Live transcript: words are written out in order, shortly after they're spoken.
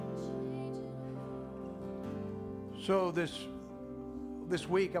So this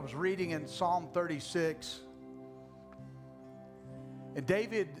week I was reading in Psalm 36, and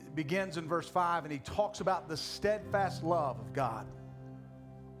David begins in verse 5, and he talks about the steadfast love of God.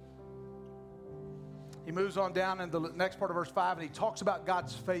 He moves on down in the next part of verse 5, and he talks about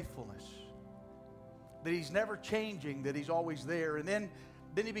God's faithfulness, that he's never changing, that he's always there. And then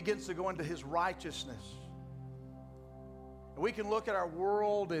he begins to go into his righteousness. And we can look at our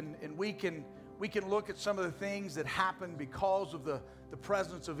world, and we can look at some of the things that happen because of the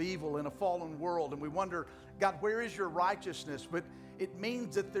presence of evil in a fallen world. And we wonder, God, where is your righteousness? But it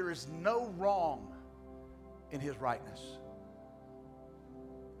means that there is no wrong in his rightness.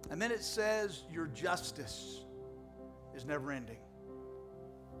 And then it says your justice is never ending.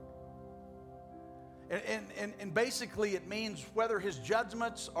 And basically it means whether his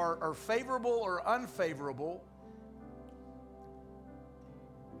judgments are favorable or unfavorable,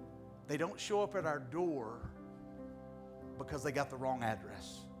 they don't show up at our door because they got the wrong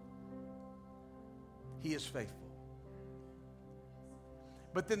address. He is faithful.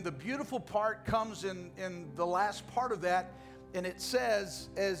 But then the beautiful part comes in the last part of that, and it says,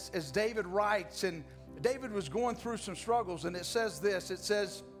 as David writes, and David was going through some struggles, and it says this, it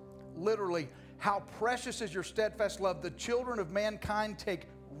says literally, how precious is your steadfast love. The children of mankind take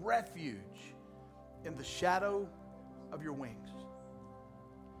refuge in the shadow of your wings.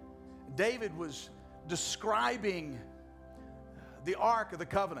 David was describing the Ark of the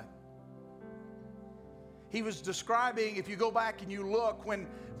Covenant. He was describing, if you go back and you look, when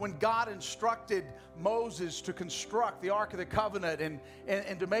God instructed Moses to construct the Ark of the Covenant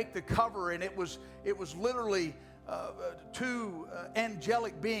and to make the cover, and it was literally two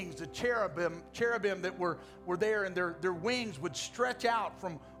angelic beings, the cherubim that were there, and their wings would stretch out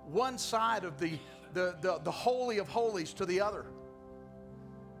from one side of the Holy of Holies to the other.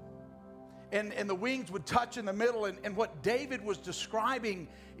 And the wings would touch in the middle. And what David was describing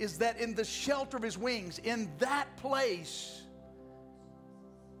is that in the shelter of his wings, in that place,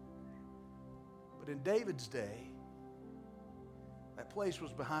 but in David's day, that place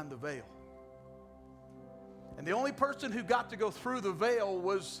was behind the veil. And the only person who got to go through the veil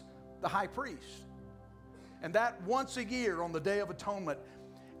was the high priest. And that once a year on the Day of Atonement.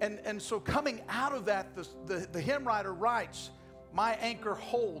 And so coming out of that, the hymn writer writes, my anchor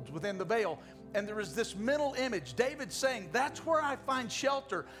holds within the veil. And there is this mental image. David's saying, that's where I find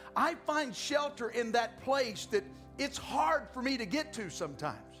shelter. I find shelter in that place that it's hard for me to get to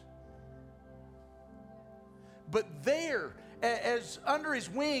sometimes. But there, as under his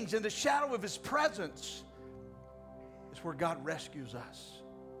wings, in the shadow of his presence, is where God rescues us.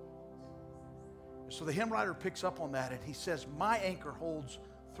 So the hymn writer picks up on that, and he says, my anchor holds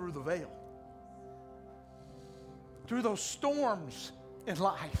through the veil. Through those storms in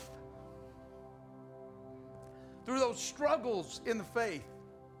life, through those struggles in the faith,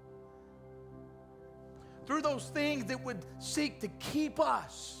 through those things that would seek to keep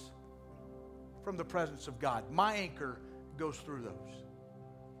us from the presence of God. My anchor goes through those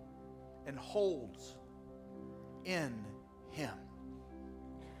and holds in him.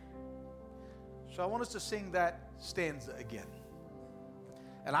 So I want us to sing that stanza again.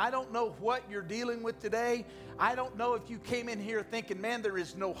 And I don't know what you're dealing with today. I don't know if you came in here thinking, man, there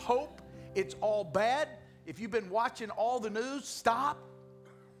is no hope. It's all bad. If you've been watching all the news, stop.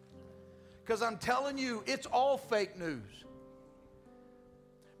 Because I'm telling you, it's all fake news.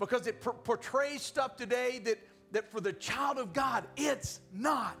 Because it portrays stuff today that for the child of God, it's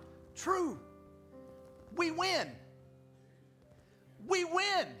not true. We win. We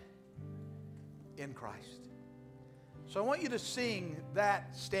win in Christ. So I want you to sing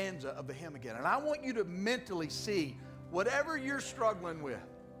that stanza of the hymn again. And I want you to mentally see whatever you're struggling with,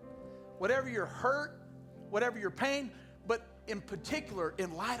 whatever your hurt, whatever your pain, but in particular,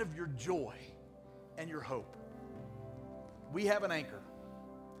 in light of your joy and your hope. We have an anchor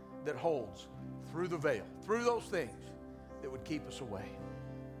that holds through the veil, through those things that would keep us away.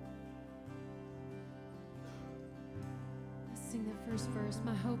 Let's sing that first verse.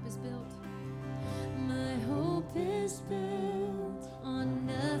 My hope is built. My hope is built on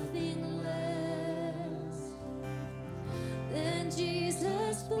nothing less than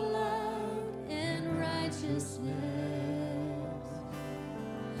Jesus' blood and righteousness.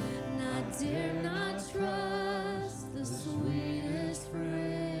 And I dare not trust the sweetest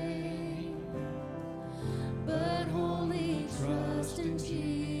frame, but wholly trust in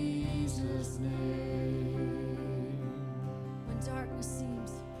Jesus' name. When darkness seems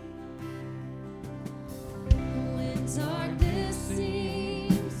darkness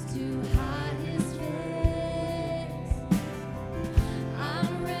seems to hide.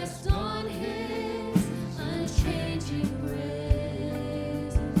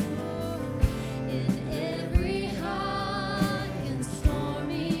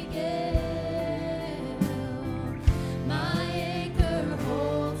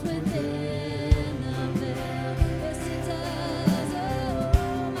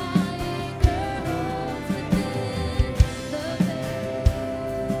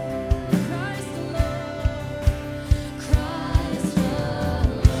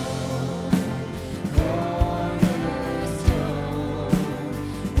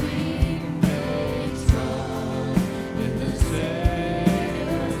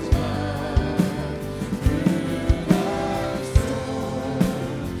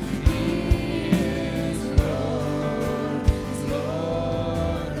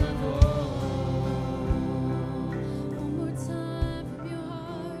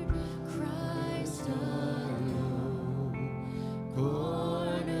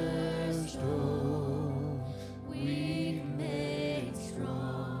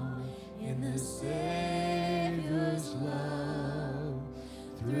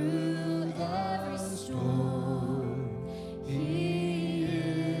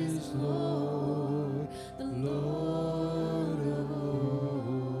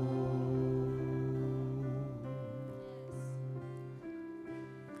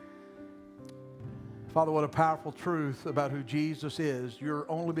 Father, what a powerful truth about who Jesus is, your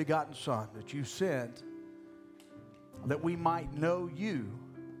only begotten Son that you sent, that we might know you,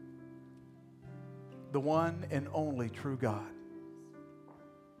 the one and only true God.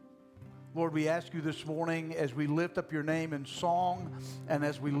 Lord, we ask you this morning as we lift up your name in song and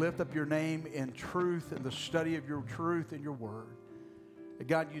as we lift up your name in truth and the study of your truth and your word, that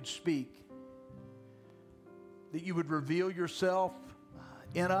God, you'd speak, that you would reveal yourself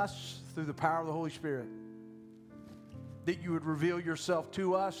in us through the power of the Holy Spirit, that you would reveal yourself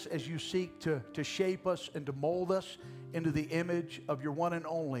to us as you seek to shape us and to mold us into the image of your one and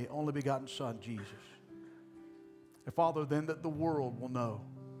only begotten Son, Jesus. And Father, then that the world will know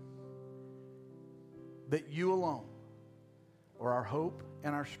that you alone are our hope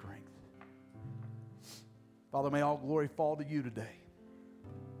and our strength. Father, may all glory fall to you today.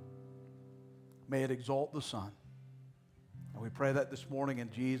 May it exalt the Son. And we pray that this morning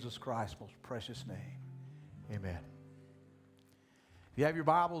in Jesus Christ's most precious name. Amen. If you have your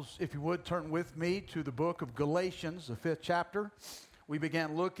Bibles, if you would, turn with me to the book of Galatians, the 5th chapter. We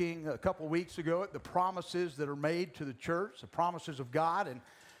began looking a couple weeks ago at the promises that are made to the church, the promises of God, and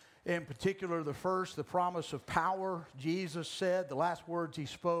in particular, the first, the promise of power. Jesus said, the last words he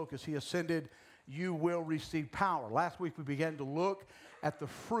spoke as he ascended, you will receive power. Last week we began to look at the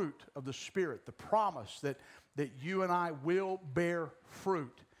fruit of the Spirit, the promise that you and I will bear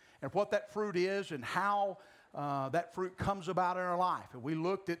fruit, and what that fruit is and how that fruit comes about in our life. And we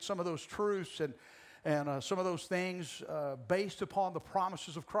looked at some of those truths and some of those things based upon the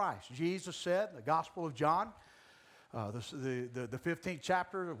promises of Christ. Jesus said, the Gospel of John, the 15th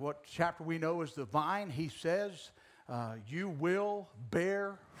chapter, what chapter we know as the vine, he says, you will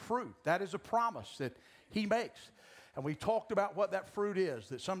bear fruit. That is a promise that he makes. And we talked about what that fruit is,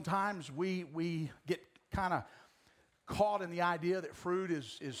 that sometimes we get kind of caught in the idea that fruit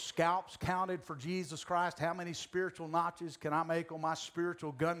is scalps counted for Jesus Christ. How many spiritual notches can I make on my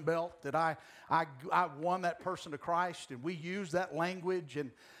spiritual gun belt that I won that person to Christ? And we use that language,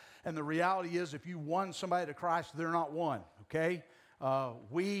 and the reality is, if you won somebody to Christ, they're not won, okay?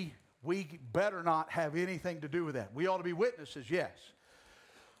 We better not have anything to do with that. We ought to be witnesses, yes.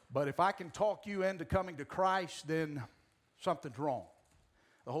 But if I can talk you into coming to Christ, then something's wrong.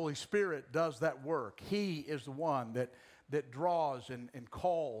 The Holy Spirit does that work. He is the one that draws and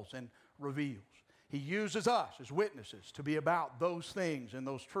calls and reveals. He uses us as witnesses to be about those things and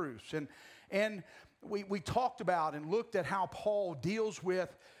those truths. And we talked about and looked at how Paul deals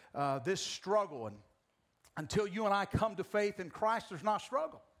with this struggle. And until you and I come to faith in Christ, there's not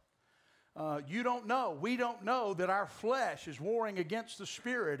struggle. You don't know. We don't know that our flesh is warring against the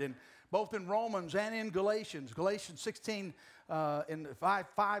Spirit. And both in Romans and in Galatians 16, in 5,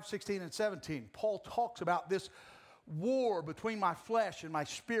 16, and 17, Paul talks about this war between my flesh and my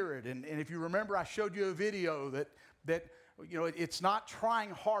spirit. And if you remember, I showed you a video that you know, it's not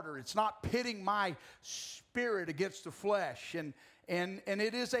trying harder. It's not pitting my spirit against the flesh. And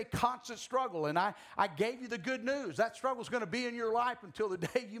it is a constant struggle. And I gave you the good news. That struggle is going to be in your life until the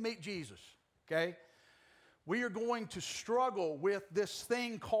day you meet Jesus, okay? We are going to struggle with this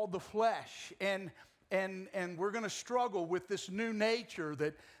thing called the flesh. And we're going to struggle with this new nature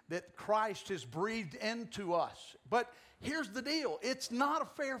that Christ has breathed into us. But here's the deal. It's not a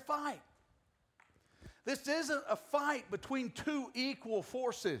fair fight. This isn't a fight between two equal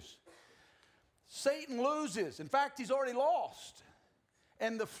forces. Satan loses. In fact, he's already lost.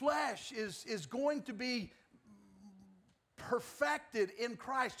 And the flesh is going to be perfected in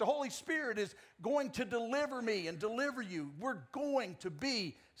Christ. The Holy Spirit is going to deliver me and deliver you. We're going to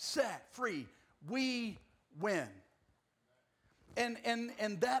be set free. We win. And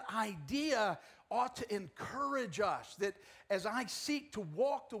that idea ought to encourage us that as I seek to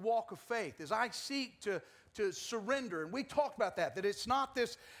walk the walk of faith, as I seek to surrender, and we talked about that it's not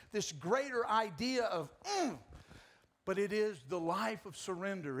this greater idea of, but it is the life of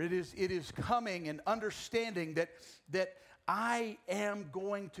surrender. It is coming and understanding that I am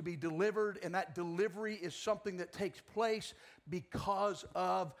going to be delivered, and that delivery is something that takes place because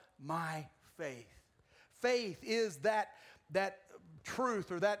of my faith. Faith is that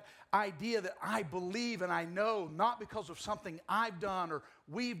truth or that idea that I believe and I know, not because of something I've done or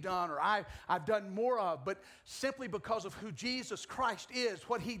we've done or I've done more of, but simply because of who Jesus Christ is,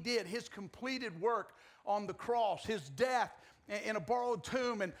 what he did, his completed work on the cross, his death in a borrowed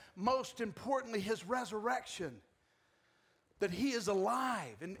tomb, and most importantly, his resurrection, that he is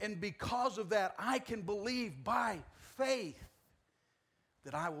alive. And because of that, I can believe by faith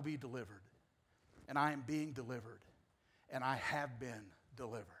that I will be delivered. And I am being delivered. And I have been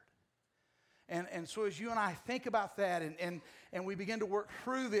delivered. And so as you and I think about that and we begin to work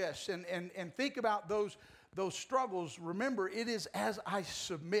through this and think about those struggles, remember, it is as I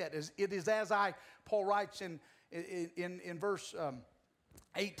submit. It is as I, Paul writes in verse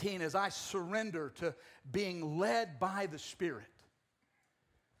 18, as I surrender to being led by the Spirit,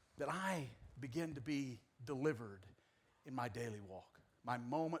 that I begin to be delivered in my daily walk, my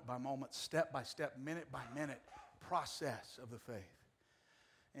moment by moment, step by step, minute by minute process of the faith.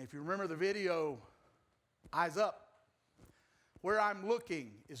 And if you remember the video, eyes up, where I'm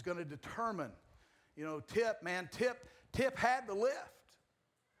looking is going to determine, Tip had the lift.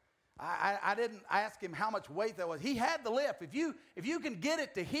 I didn't ask him how much weight that was. He had the lift. If you can get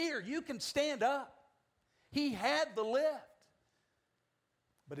it to here, you can stand up. He had the lift.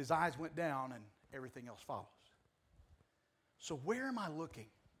 But his eyes went down and everything else follows. So where am I looking?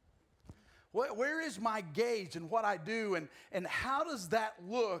 Where is my gaze in what I do, and how does that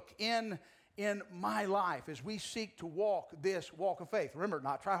look in my life as we seek to walk this walk of faith? Remember,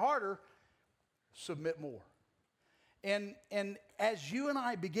 not try harder, submit more. And as you and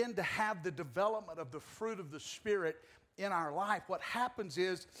I begin to have the development of the fruit of the Spirit in our life, what happens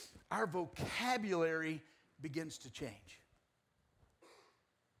is our vocabulary begins to change.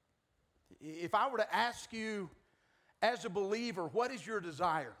 If I were to ask you as a believer, what is your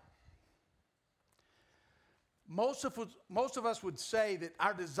desire? Most of us would say that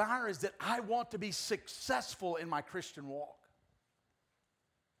our desire is that I want to be successful in my Christian walk.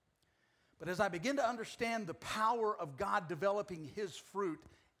 But as I begin to understand the power of God developing His fruit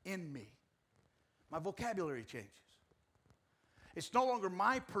in me, my vocabulary changes. It's no longer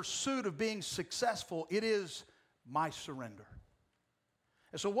my pursuit of being successful, it is my surrender.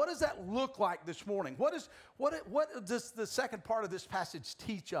 And so what does that look like this morning? What does the second part of this passage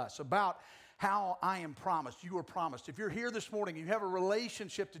teach us about how I am promised, you are promised? If you're here this morning, you have a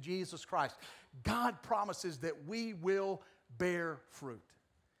relationship to Jesus Christ, God promises that we will bear fruit.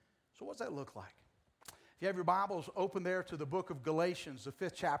 So what does that look like? If you have your Bibles, open there to the book of Galatians, the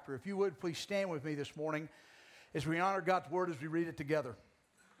 5th chapter. If you would, please stand with me this morning as we honor God's word as we read it together.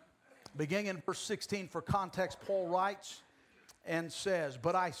 Beginning in verse 16, for context, Paul writes and says,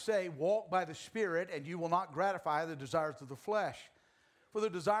 "But I say, walk by the Spirit, and you will not gratify the desires of the flesh. For the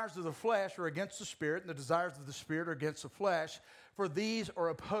desires of the flesh are against the Spirit, and the desires of the Spirit are against the flesh. For these are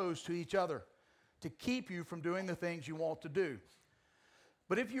opposed to each other, to keep you from doing the things you want to do.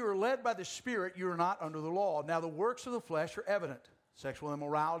 But if you are led by the Spirit, you are not under the law. Now the works of the flesh are evident: sexual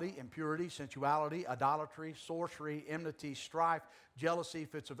immorality, impurity, sensuality, idolatry, sorcery, enmity, strife, jealousy,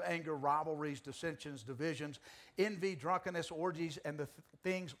 fits of anger, rivalries, dissensions, divisions, envy, drunkenness, orgies, and the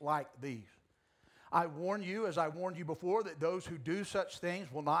things like these. I warn you, as I warned you before, that those who do such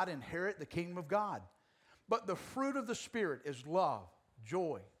things will not inherit the kingdom of God. But the fruit of the Spirit is love,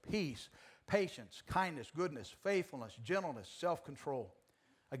 joy, peace, patience, kindness, goodness, faithfulness, gentleness, self-control.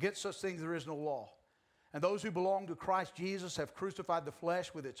 Against such things there is no law. And those who belong to Christ Jesus have crucified the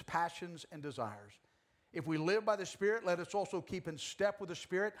flesh with its passions and desires. If we live by the Spirit, let us also keep in step with the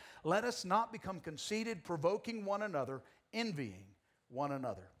Spirit. Let us not become conceited, provoking one another, envying one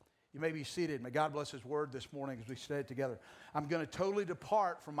another." You may be seated. May God bless His word this morning as we study it together. I'm going to totally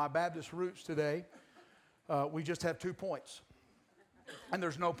depart from my Baptist roots today. We just have 2 points. And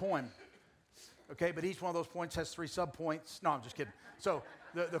there's no poem. Okay, but each one of those points has 3 subpoints. No, I'm just kidding. So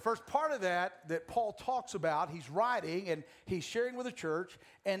the first part of that Paul talks about, he's writing and he's sharing with the church.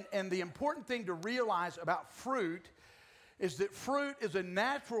 And the important thing to realize about fruit is that fruit is a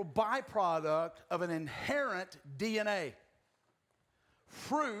natural byproduct of an inherent DNA.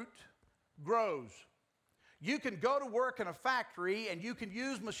 Fruit grows. You can go to work in a factory and you can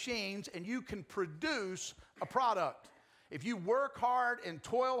use machines and you can produce a product. If you work hard and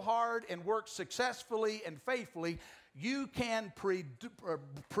toil hard and work successfully and faithfully, you can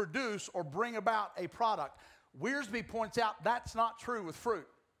produce or bring about a product. Wiersbe points out that's not true with fruit.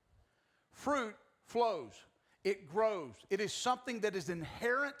 Fruit flows. It grows. It is something that is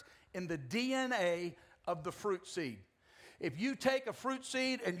inherent in the DNA of the fruit seed. If you take a fruit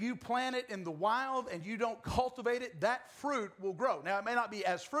seed and you plant it in the wild and you don't cultivate it, that fruit will grow. Now, it may not be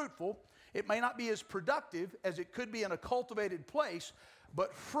as fruitful. It may not be as productive as it could be in a cultivated place,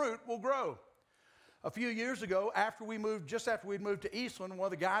 but fruit will grow. A few years ago, just after we'd moved to Eastland, one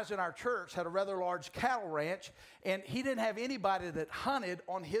of the guys in our church had a rather large cattle ranch, and he didn't have anybody that hunted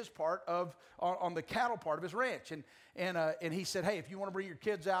on his part on the cattle part of his ranch. And he said, "Hey, if you want to bring your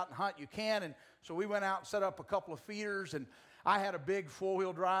kids out and hunt, you can." And so we went out and set up a couple of feeders, and I had a big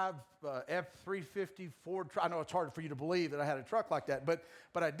four-wheel drive F-350 Ford truck. I know it's hard for you to believe that I had a truck like that, but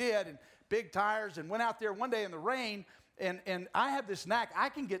I did, and big tires, and went out there one day in the rain, And I have this knack. I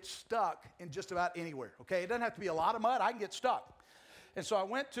can get stuck in just about anywhere, okay? It doesn't have to be a lot of mud. I can get stuck. And so I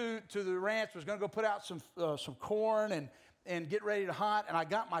went to the ranch, was going to go put out some corn and get ready to hunt, and I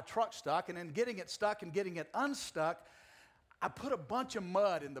got my truck stuck. And in getting it stuck and getting it unstuck, I put a bunch of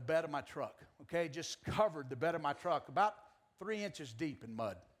mud in the bed of my truck, okay? Just covered the bed of my truck, about 3 inches deep in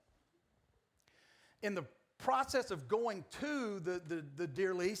mud. In the process of going to the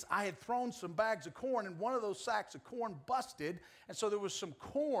deer lease, I had thrown some bags of corn, and one of those sacks of corn busted, and so there was some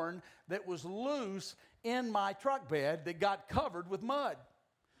corn that was loose in my truck bed that got covered with mud.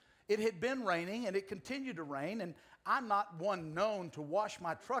 It had been raining, and it continued to rain, and I'm not one known to wash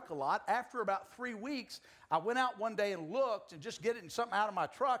my truck a lot. After about 3 weeks, I went out one day and looked and just getting something out of my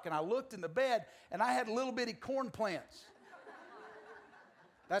truck, and I looked in the bed, and I had little bitty corn plants.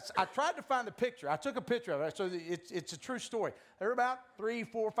 I tried to find the picture. I took a picture of it, so it's a true story. They were about 3,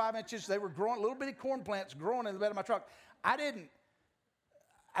 4, 5 inches. They were growing, little bitty corn plants growing in the bed of my truck. I didn't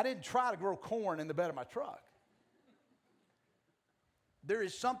try to grow corn in the bed of my truck. There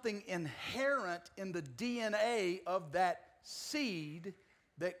is something inherent in the DNA of that seed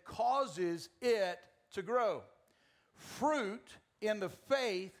that causes it to grow. Fruit in the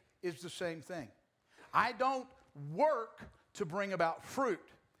faith is the same thing. I don't work to bring about fruit.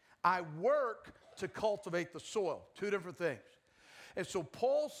 I work to cultivate the soil. Two different things. And so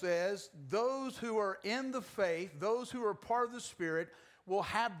Paul says those who are in the faith, those who are part of the Spirit, will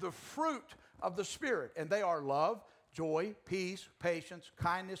have the fruit of the Spirit. And they are love, joy, peace, patience,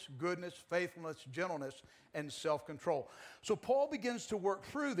 kindness, goodness, faithfulness, gentleness, and self-control. So Paul begins to work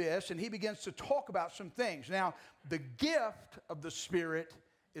through this, and he begins to talk about some things. Now, the gift of the Spirit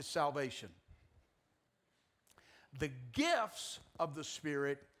is salvation. The gifts of the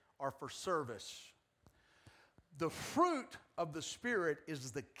Spirit are for service. The fruit of the Spirit is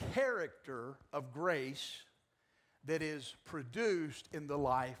the character of grace that is produced in the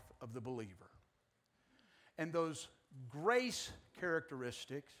life of the believer. And those grace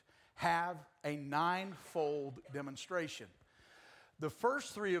characteristics have a ninefold demonstration. The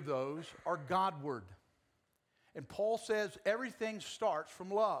first three of those are Godward. And Paul says everything starts from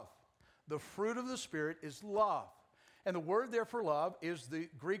love. The fruit of the Spirit is love. And the word there for love is the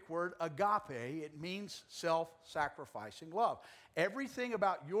Greek word agape. It means self-sacrificing love. Everything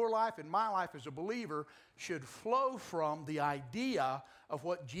about your life and my life as a believer should flow from the idea of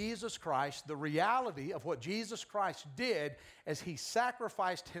what Jesus Christ, the reality of what Jesus Christ did as he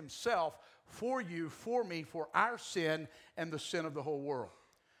sacrificed himself for you, for me, for our sin and the sin of the whole world.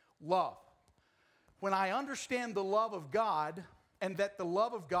 Love. When I understand the love of God, and that the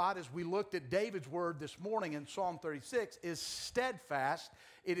love of God, as we looked at David's word this morning in Psalm 36, is steadfast,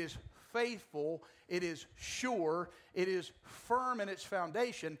 it is faithful, it is sure, it is firm in its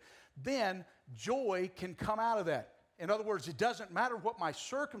foundation, then joy can come out of that. In other words, it doesn't matter what my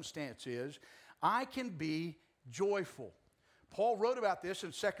circumstance is, I can be joyful. Paul wrote about this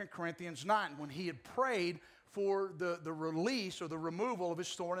in 2 Corinthians 9 when he had prayed for the release or the removal of his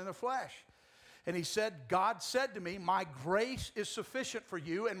thorn in the flesh. And he said, God said to me, my grace is sufficient for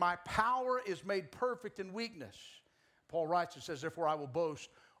you, and my power is made perfect in weakness. Paul writes and says, therefore I will boast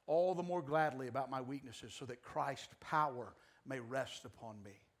all the more gladly about my weaknesses, so that Christ's power may rest upon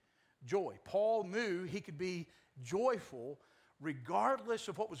me. Joy. Paul knew he could be joyful regardless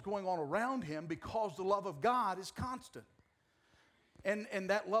of what was going on around him, because the love of God is constant. And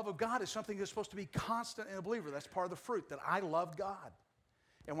that love of God is something that's supposed to be constant in a believer. That's part of the fruit, that I love God.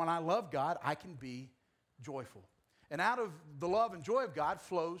 And when I love God, I can be joyful. And out of the love and joy of God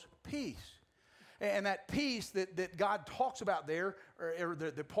flows peace. And that peace that God talks about there, or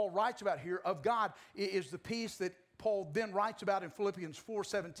that Paul writes about here of God, is the peace that Paul then writes about in Philippians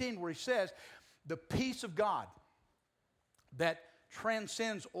 4:17, where he says, the peace of God that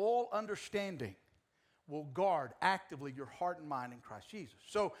transcends all understanding will guard actively your heart and mind in Christ Jesus.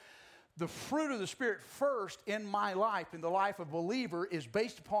 So the fruit of the Spirit first in my life, in the life of a believer, is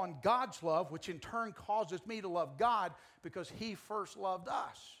based upon God's love, which in turn causes me to love God because he first loved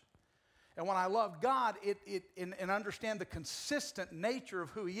us. And when I love God and understand the consistent nature of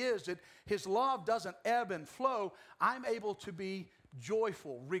who he is, that his love doesn't ebb and flow, I'm able to be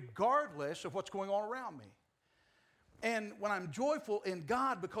joyful regardless of what's going on around me. And when I'm joyful in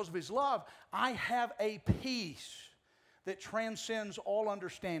God because of his love, I have a peace that transcends all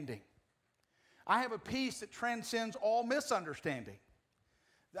understanding. I have a peace that transcends all misunderstanding.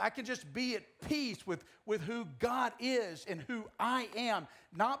 I can just be at peace with who God is and who I am,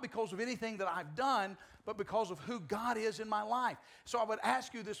 not because of anything that I've done, but because of who God is in my life. So I would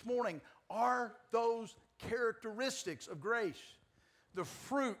ask you this morning, are those characteristics of grace, the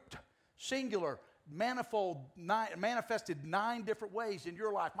fruit, singular, manifested 9 different ways in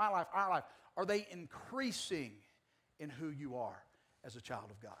your life, my life, our life, are they increasing in who you are as a child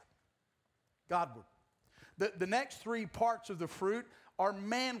of God? Godward. The next 3 parts of the fruit are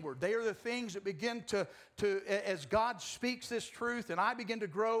manward. They are the things that begin to, as God speaks this truth and I begin to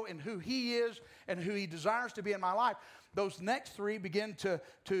grow in who He is and who He desires to be in my life, those next 3 begin to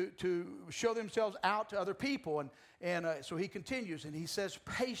show themselves out to other people. So he continues and he says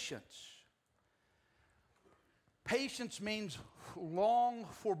patience. Patience means long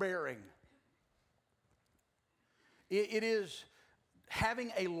forbearing. It is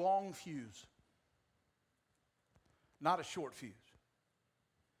having a long fuse, not a short fuse.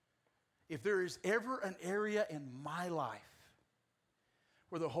 If there is ever an area in my life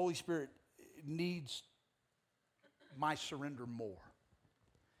where the Holy Spirit needs my surrender more,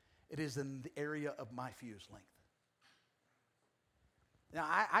 it is in the area of my fuse length. Now,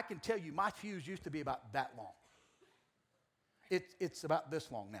 I can tell you my fuse used to be about that long. It's about this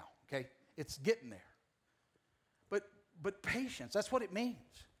long now, okay? It's getting there. But patience, that's what it means.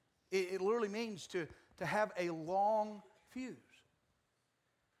 It literally means to have a long fuse.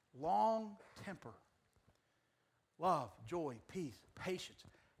 Long temper. Love, joy, peace, patience,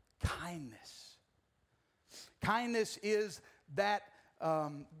 kindness. Kindness is that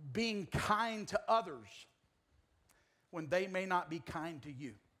being kind to others when they may not be kind to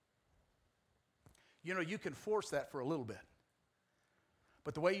you. You know, you can force that for a little bit.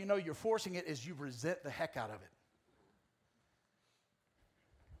 But the way you know you're forcing it is you resent the heck out of it.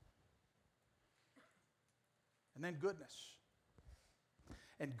 And then goodness.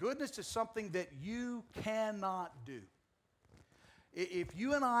 And goodness is something that you cannot do. If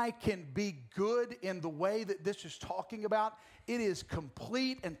you and I can be good in the way that this is talking about, it is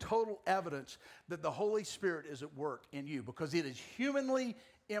complete and total evidence that the Holy Spirit is at work in you, because it is humanly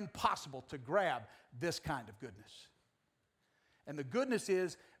impossible to grab this kind of goodness. And the goodness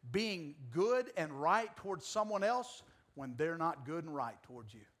is being good and right towards someone else when they're not good and right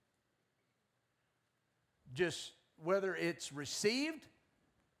towards you. Just whether it's received,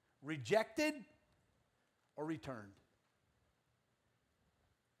 rejected, or returned.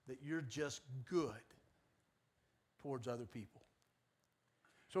 That you're just good towards other people.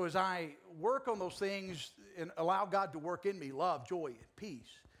 So as I work on those things and allow God to work in me, love, joy, and peace,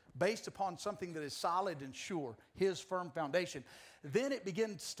 based upon something that is solid and sure, His firm foundation, then it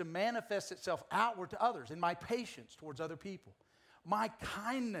begins to manifest itself outward to others in my patience towards other people, my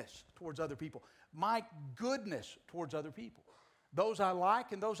kindness towards other people, my goodness towards other people. Those I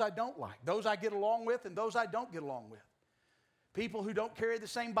like and those I don't like. Those I get along with and those I don't get along with. People who don't carry the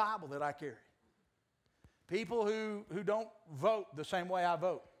same Bible that I carry. People who don't vote the same way I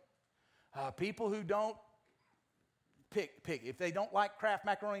vote. People who don't pick. If they don't like Kraft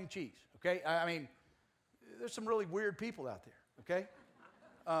macaroni and cheese, okay? I mean, there's some really weird people out there, okay?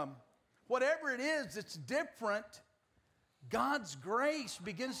 Whatever it is that's different, God's grace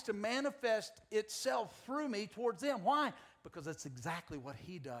begins to manifest itself through me towards them. Why? Because that's exactly what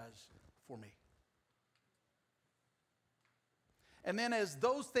He does for me. And then as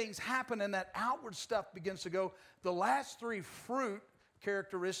those things happen and that outward stuff begins to go, the last 3 fruit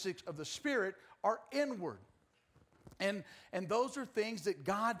characteristics of the Spirit are inward. And those are things that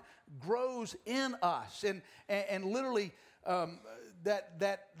God grows in us. And literally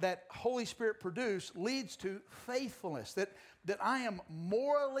that Holy Spirit produce leads to faithfulness. That I am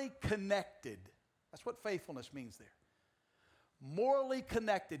morally connected. That's what faithfulness means there. Morally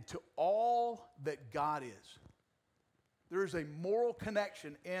connected to all that God is. There is a moral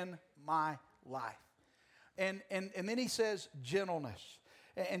connection in my life. And then he says gentleness.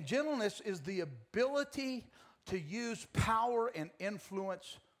 And gentleness is the ability to use power and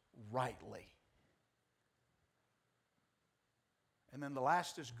influence rightly. And then the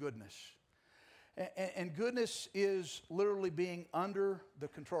last is goodness. And goodness is literally being under the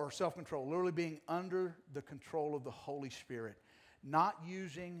control, or self-control, literally being under the control of the Holy Spirit. Not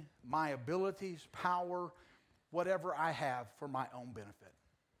using my abilities, power, whatever I have for my own benefit.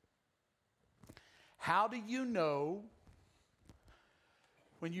 How do you know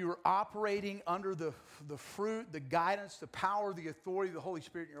when you're operating under the fruit, the guidance, the power, the authority of the Holy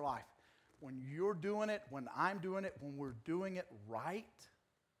Spirit in your life? When you're doing it, when I'm doing it, when we're doing it right,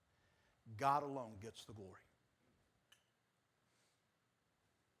 God alone gets the glory.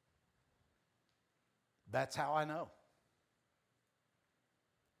 That's how I know.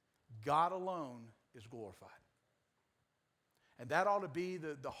 God alone is glorified. And that ought to be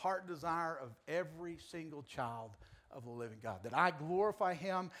the heart desire of every single child of the living God, that I glorify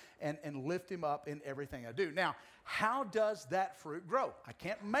Him and lift Him up in everything I do. Now, how does that fruit grow? I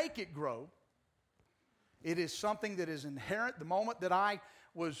can't make it grow. It is something that is inherent. The moment that I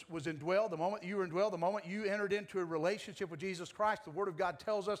was indwelled, the moment you were indwelled, the moment you entered into a relationship with Jesus Christ, the Word of God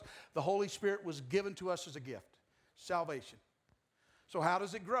tells us the Holy Spirit was given to us as a gift. Salvation. So how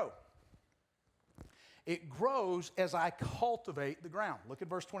does it grow? It grows as I cultivate the ground. Look at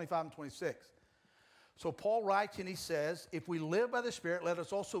verse 25 and 26. So Paul writes and he says, if we live by the Spirit, let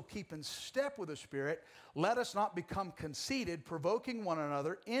us also keep in step with the Spirit. Let us not become conceited, provoking one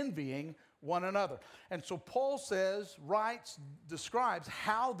another, envying one another. And so Paul says, writes, describes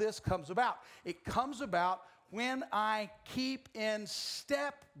how this comes about. It comes about when I keep in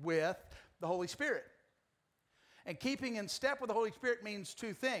step with the Holy Spirit. And keeping in step with the Holy Spirit means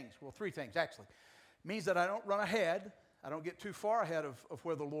two things. Well, three things, actually. It means that I don't run ahead. I don't get too far ahead of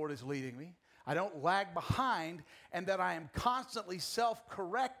where the Lord is leading me. I don't lag behind, and that I am constantly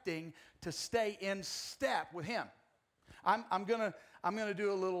self-correcting to stay in step with Him. I'm gonna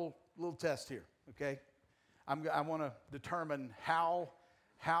do a little test here, okay? I want to determine how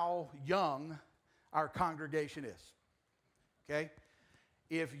young our congregation is, okay?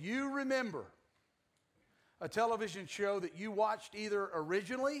 If you remember a television show that you watched either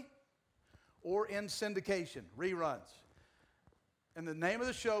originally or in syndication, reruns, and the name of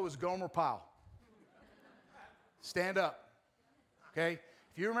the show is Gomer Pyle. Stand up, okay?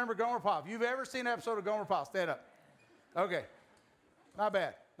 If you remember Gomer Pyle, if you've ever seen an episode of Gomer Pyle, stand up. Okay, not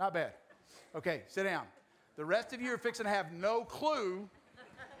bad, not bad. Okay, sit down. The rest of you are fixing to have no clue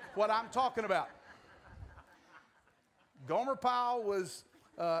what I'm talking about. Gomer Pyle was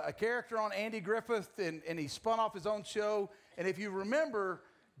a character on Andy Griffith, and he spun off his own show. And if you remember,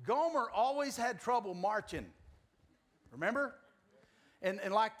 Gomer always had trouble marching. Remember? And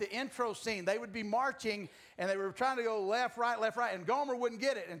like the intro scene, they would be marching, and they were trying to go left, right, and Gomer wouldn't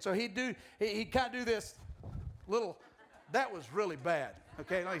get it. And so he'd kind of do this little, that was really bad.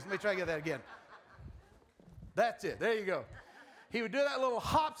 Okay, let me try to get that again. That's it. There you go. He would do that little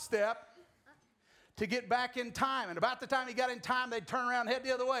hop step to get back in time. And about the time he got in time, they'd turn around and head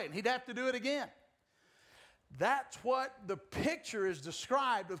the other way, and he'd have to do it again. That's what the picture is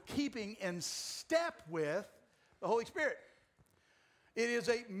described of keeping in step with the Holy Spirit. It is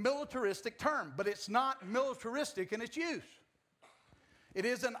a militaristic term, but it's not militaristic in its use. It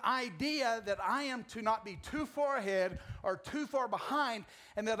is an idea that I am to not be too far ahead or too far behind,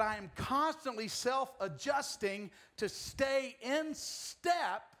 and that I am constantly self-adjusting to stay in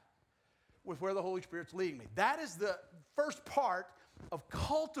step with where the Holy Spirit's leading me. That is the first part of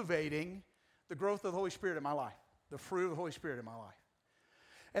cultivating the growth of the Holy Spirit in my life, the fruit of the Holy Spirit in my life.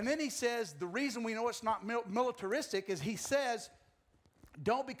 And then he says, the reason we know it's not militaristic is he says,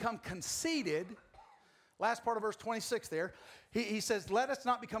 don't become conceited. Last part of verse 26 there. He says, let us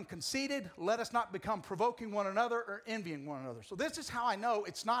not become conceited. Let us not become provoking one another or envying one another. So this is how I know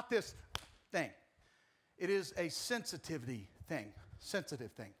it's not this thing. It is a sensitive thing.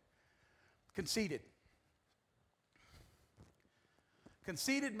 Conceited.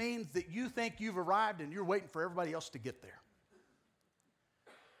 Conceited means that you think you've arrived and you're waiting for everybody else to get there.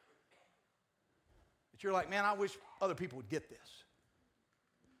 That you're like, man, I wish other people would get this.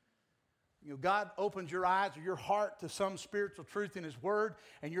 You know, God opens your eyes or your heart to some spiritual truth in His Word,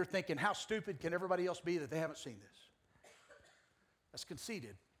 and you're thinking, how stupid can everybody else be that they haven't seen this? That's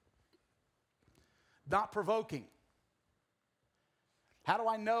conceited. Not provoking. How do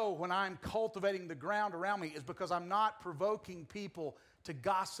I know when I'm cultivating the ground around me? Is because I'm not provoking people to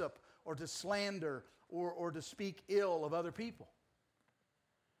gossip or to slander or to speak ill of other people.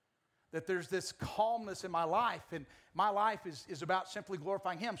 That there's this calmness in my life, and my life is about simply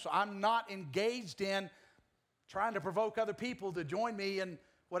glorifying Him. So I'm not engaged in trying to provoke other people to join me in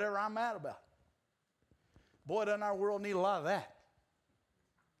whatever I'm mad about. Boy, doesn't our world need a lot of that.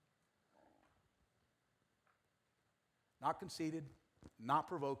 Not conceited, not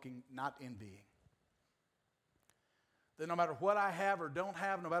provoking, not envying. That no matter what I have or don't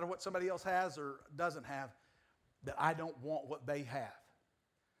have, no matter what somebody else has or doesn't have, that I don't want what they have.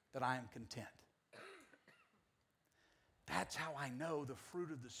 That I am content. That's how I know the fruit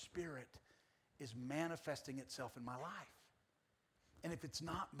of the Spirit is manifesting itself in my life. And if it's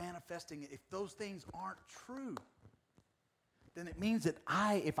not manifesting, if those things aren't true, then it means that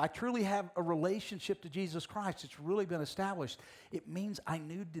if I truly have a relationship to Jesus Christ, it's really been established, it means I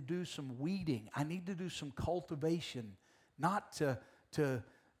need to do some weeding. I need to do some cultivation, not to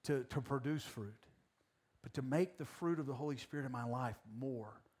produce fruit, but to make the fruit of the Holy Spirit in my life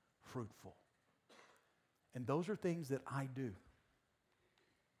more fruitful. And those are things that I do.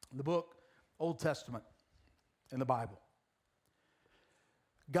 In the book, Old Testament, in the Bible,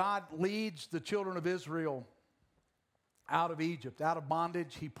 God leads the children of Israel out of Egypt, out of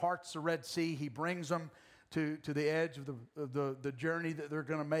bondage. He parts the Red Sea. He brings them to the edge of the journey that they're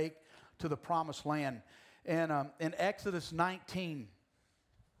going to make to the promised land. And in Exodus 19,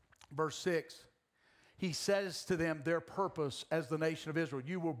 verse 6, he says to them their purpose as the nation of Israel.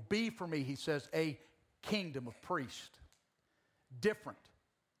 You will be for me, he says, a kingdom of priests. Different.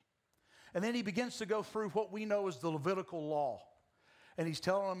 And then he begins to go through what we know as the Levitical law. And he's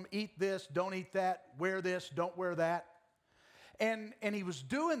telling them, eat this, don't eat that, wear this, don't wear that. And he was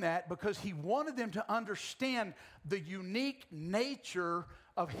doing that because he wanted them to understand the unique nature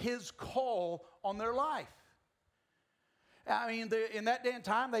of his call on their life. I mean, in that day and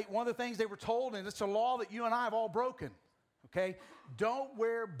time, one of the things they were told, and it's a law that you and I have all broken, okay? Don't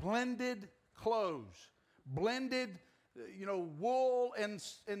wear blended clothes, blended, wool and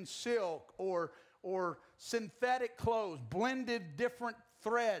silk, or synthetic clothes, blended different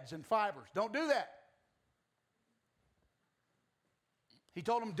threads and fibers. Don't do that. He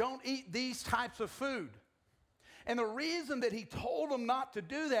told them, don't eat these types of food. And the reason that he told them not to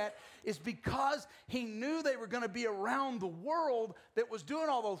do that is because he knew they were going to be around the world that was doing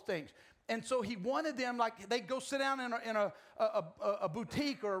all those things. And so he wanted them, like they'd go sit down in a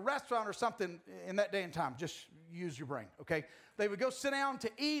boutique or a restaurant or something in that day and time. Just use your brain, okay? They would go sit down to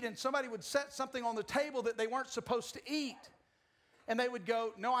eat, and somebody would set something on the table that they weren't supposed to eat. And they would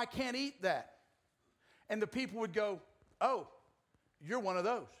go, no, I can't eat that. And the people would go, oh, you're one of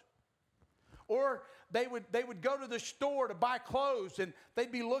those. Or they would go to the store to buy clothes, and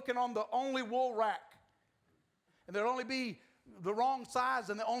they'd be looking on the only wool rack. And there'd only be the wrong size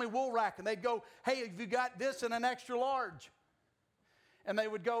in the only wool rack. And they'd go, hey, have you got this in an extra large? And they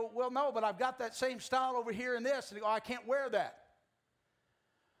would go, well, no, but I've got that same style over here in this. And they go, I can't wear that.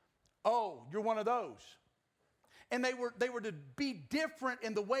 Oh, you're one of those. And they were to be different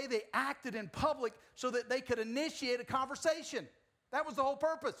in the way they acted in public so that they could initiate a conversation. That was the whole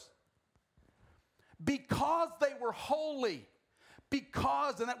purpose. Because they were holy,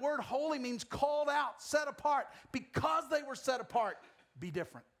 and that word holy means called out, set apart. Because they were set apart, be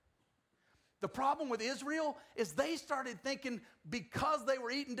different. The problem with Israel is they started thinking because they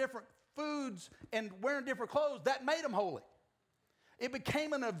were eating different foods and wearing different clothes, that made them holy. It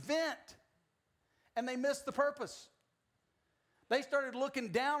became an event, and they missed the purpose. They started looking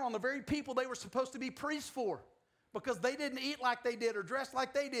down on the very people they were supposed to be priests for because they didn't eat like they did or dress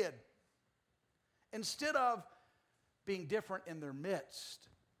like they did. Instead of being different in their midst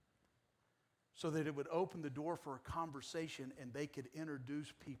so that it would open the door for a conversation and they could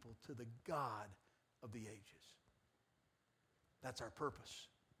introduce people to the God of the ages. That's our purpose.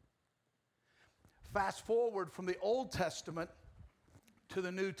 Fast forward from the Old Testament to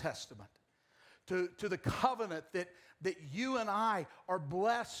the New Testament, to the covenant that you and I are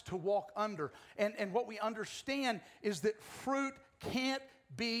blessed to walk under. And what we understand is that fruit can't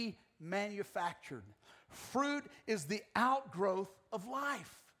be manufactured. Fruit is the outgrowth of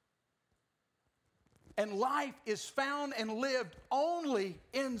life. And life is found and lived only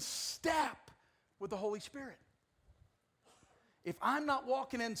in step with the Holy Spirit. If I'm not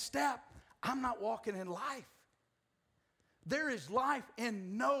walking in step, I'm not walking in life. There is life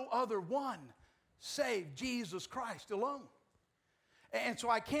in no other one save Jesus Christ alone. And so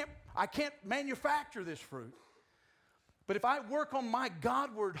I can't manufacture this fruit. But if I work on my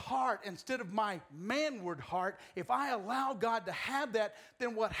Godward heart instead of my manward heart, if I allow God to have that,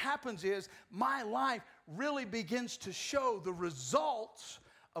 then what happens is my life really begins to show the results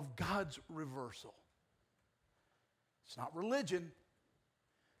of God's reversal. It's not religion.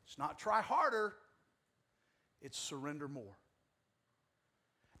 It's not try harder. It's surrender more.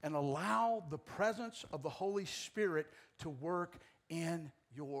 And allow the presence of the Holy Spirit to work in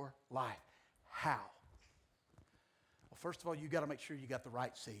your life. How? Well, first of all, you got to make sure you got the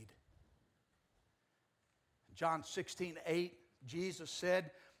right seed. John 16:8, Jesus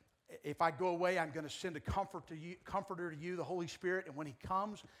said, if I go away, I'm going to send a comforter to you, the Holy Spirit, and when he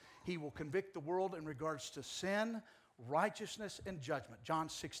comes, he will convict the world in regards to sin, righteousness, and judgment. John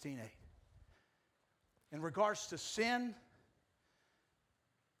 16:8. In regards to sin,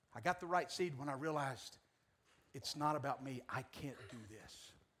 I got the right seed when I realized it's not about me. I can't do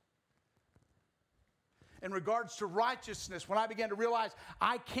this. In regards to righteousness, when I began to realize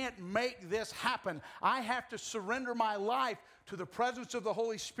I can't make this happen, I have to surrender my life to the presence of the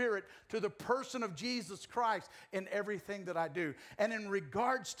Holy Spirit, to the person of Jesus Christ in everything that I do. And in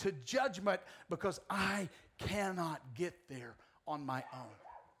regards to judgment, because I cannot get there on my own.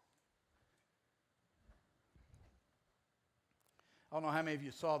 I don't know how many of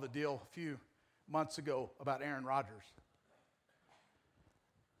you saw the deal a few months ago about Aaron Rodgers,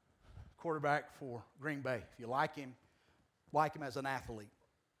 quarterback for Green Bay. If you like him as an athlete.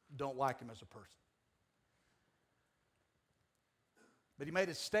 Don't like him as a person. But he made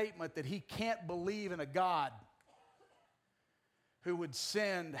a statement that he can't believe in a God who would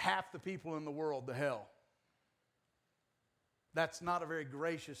send half the people in the world to hell. That's not a very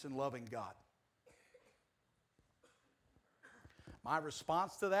gracious and loving God. My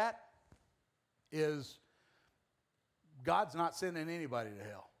response to that is God's not sending anybody to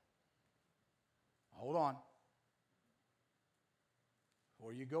hell. Hold on.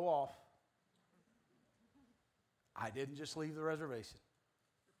 Before you go off, I didn't just leave the reservation.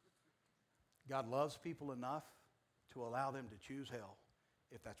 God loves people enough to allow them to choose hell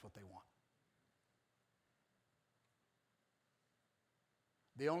if that's what they want.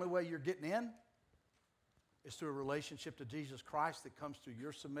 The only way you're getting in is through a relationship to Jesus Christ that comes through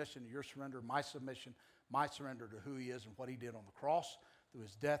your submission, your surrender, my submission, my surrender to who he is and what he did on the cross through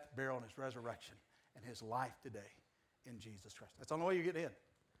his death, burial, and his resurrection and his life today in Jesus Christ. That's the only way you get in.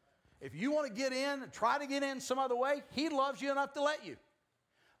 If you want to get in and try to get in some other way, he loves you enough to let you.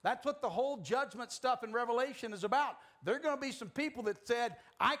 That's what the whole judgment stuff in Revelation is about. There are going to be some people that said,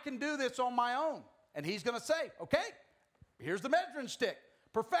 I can do this on my own. And he's going to say, okay, here's the measuring stick.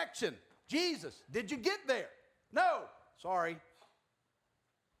 Perfection. Jesus, did you get there? No. Sorry.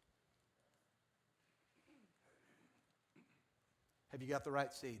 Have you got the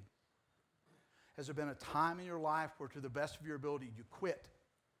right seed? Has there been a time in your life where to the best of your ability you quit?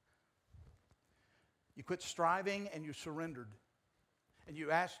 You quit striving and you surrendered. And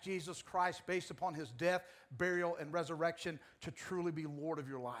you asked Jesus Christ, based upon his death, burial, and resurrection, to truly be Lord of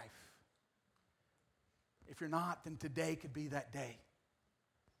your life. If you're not, then today could be that day.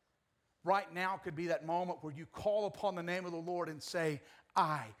 Right now could be that moment where you call upon the name of the Lord and say,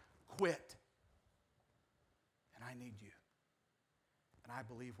 I quit. And I need you. And I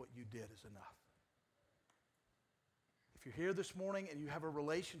believe what you did is enough. If you're here this morning and you have a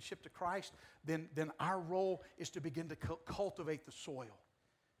relationship to Christ, then our role is to begin to cultivate the soil.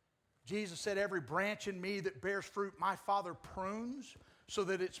 Jesus said, every branch in me that bears fruit, my Father prunes so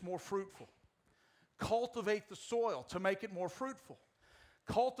that it's more fruitful. Cultivate the soil to make it more fruitful.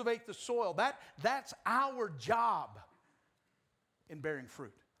 Cultivate the soil. That's our job in bearing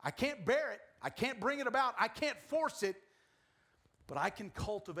fruit. I can't bear it. I can't bring it about. I can't force it. But I can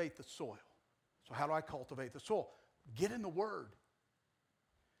cultivate the soil. So how do I cultivate the soil? Get in the Word.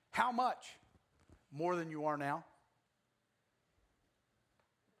 How much? More than you are now.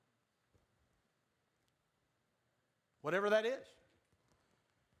 Whatever that is.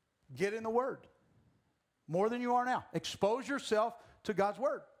 Get in the Word. More than you are now. Expose yourself to God's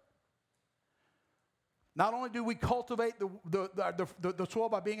Word. Not only do we cultivate the soil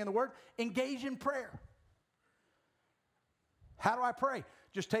by being in the Word, engage in prayer. How do I pray?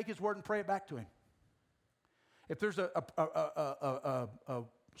 Just take his Word and pray it back to him. If there's a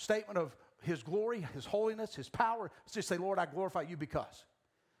statement of his glory, his holiness, his power, just say, Lord, I glorify you because.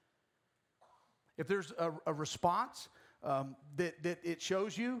 If there's a response that it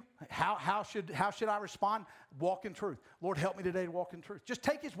shows you, how should I respond? Walk in truth. Lord, help me today to walk in truth. Just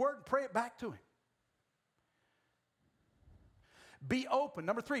take his Word and pray it back to him. Be open.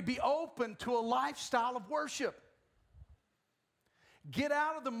 Number 3, be open to a lifestyle of worship. Get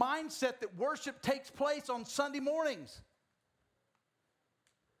out of the mindset that worship takes place on Sunday mornings.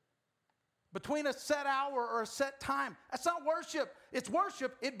 Between a set hour or a set time. That's not worship. It's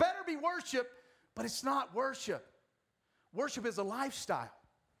worship. It better be worship, but it's not worship. Worship is a lifestyle.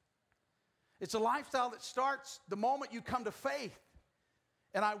 It's a lifestyle that starts the moment you come to faith.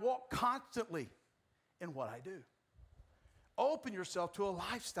 And I walk constantly in what I do. Open yourself to a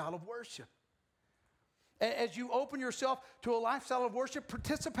lifestyle of worship. As you open yourself to a lifestyle of worship,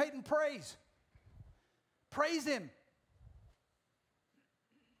 participate in praise. Praise him.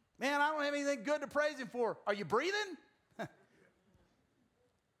 Man, I don't have anything good to praise him for. Are you breathing?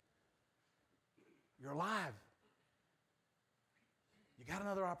 You're alive. You got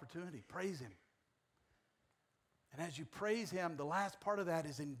another opportunity. Praise him. And as you praise him, the last part of that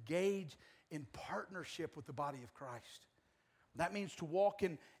is engage in partnership with the body of Christ. That means to walk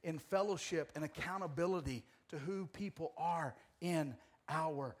in fellowship and accountability to who people are in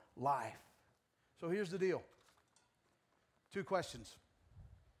our life. So here's the deal. 2 questions.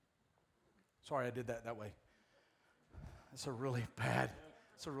 Sorry I did that way. It's a really bad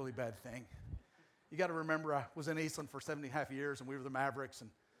thing. You got to remember I was in Eastland for 7.5 years and we were the Mavericks, and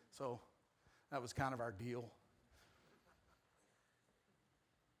so that was kind of our deal.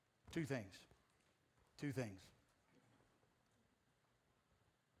 2 things.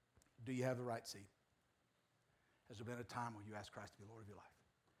 Do you have the right seed? Has there been a time when you asked Christ to be Lord of your life?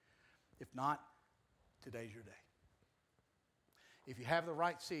 If not, today's your day. If you have the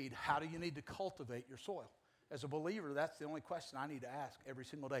right seed, how do you need to cultivate your soil? As a believer, that's the only question I need to ask every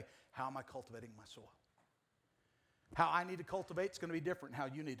single day. How am I cultivating my soil? How I need to cultivate is going to be different than how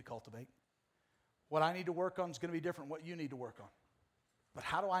you need to cultivate. What I need to work on is going to be different than what you need to work on. But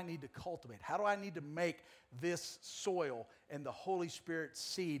how do I need to cultivate? How do I need to make this soil and the Holy Spirit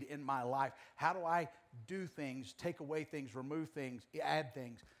seed in my life? How do I do things, take away things, remove things, add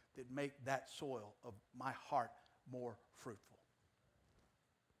things that make that soil of my heart more fruitful?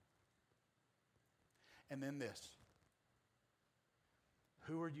 And then this.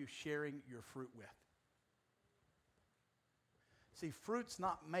 Who are you sharing your fruit with? See, fruit's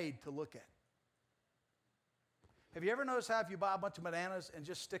not made to look at. Have you ever noticed how if you buy a bunch of bananas and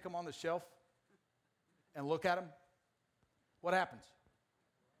just stick them on the shelf and look at them, what happens?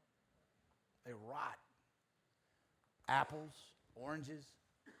 They rot. Apples, oranges.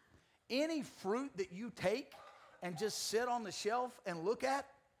 Any fruit that you take and just sit on the shelf and look at,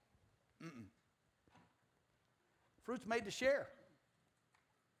 fruit's made to share.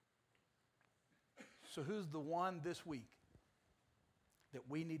 So who's the one this week that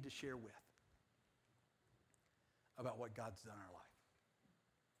we need to share with about what God's done in our life?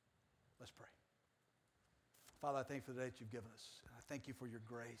 Let's pray. Father, I thank you for the day that you've given us. And I thank you for your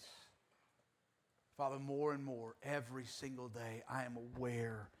grace. Father, more and more, every single day, I am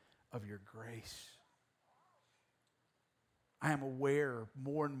aware of your grace. I am aware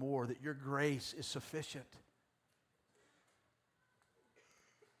more and more that your grace is sufficient.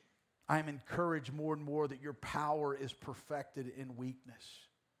 I am encouraged more and more that your power is perfected in weakness.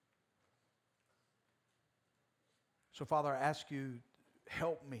 So, Father, I ask you,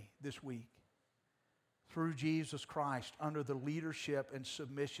 help me this week through Jesus Christ, under the leadership and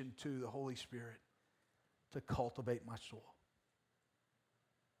submission to the Holy Spirit, to cultivate my soul.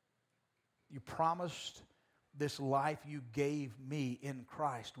 You promised this life you gave me in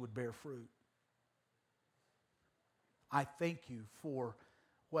Christ would bear fruit. I thank you for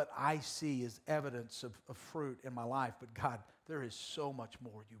what I see as evidence of fruit in my life, but God, there is so much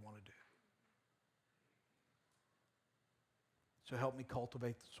more you want to do. So help me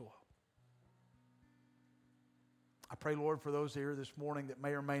cultivate the soil. I pray, Lord, for those here this morning that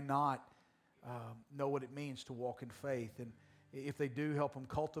may or may not know what it means to walk in faith. And if they do, help them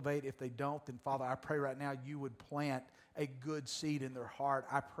cultivate. If they don't, then Father, I pray right now you would plant a good seed in their heart.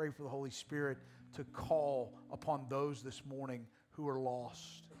 I pray for the Holy Spirit to call upon those this morning who are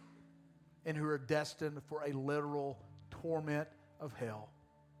lost and who are destined for a literal torment of hell.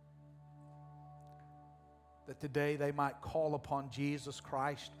 That today they might call upon Jesus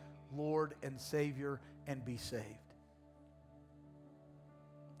Christ, Lord and Savior, and be saved.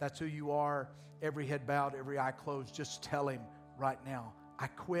 That's who you are. Every head bowed, every eye closed. Just tell him right now, I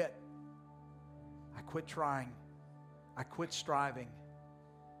quit. I quit trying. I quit striving.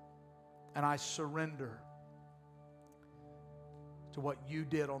 And I surrender to what you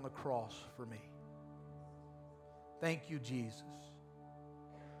did on the cross for me. Thank you, Jesus,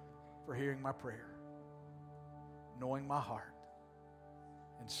 for hearing my prayer, knowing my heart,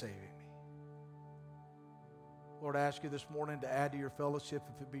 and saving me. Lord, I ask you this morning to add to your fellowship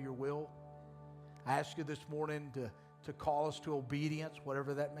if it be your will. I ask you this morning to call us to obedience,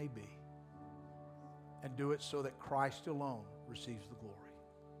 whatever that may be, and do it so that Christ alone receives the glory.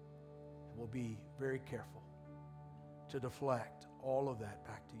 And we'll be very careful to deflect all of that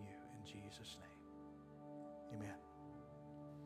back to you in Jesus' name. Amen.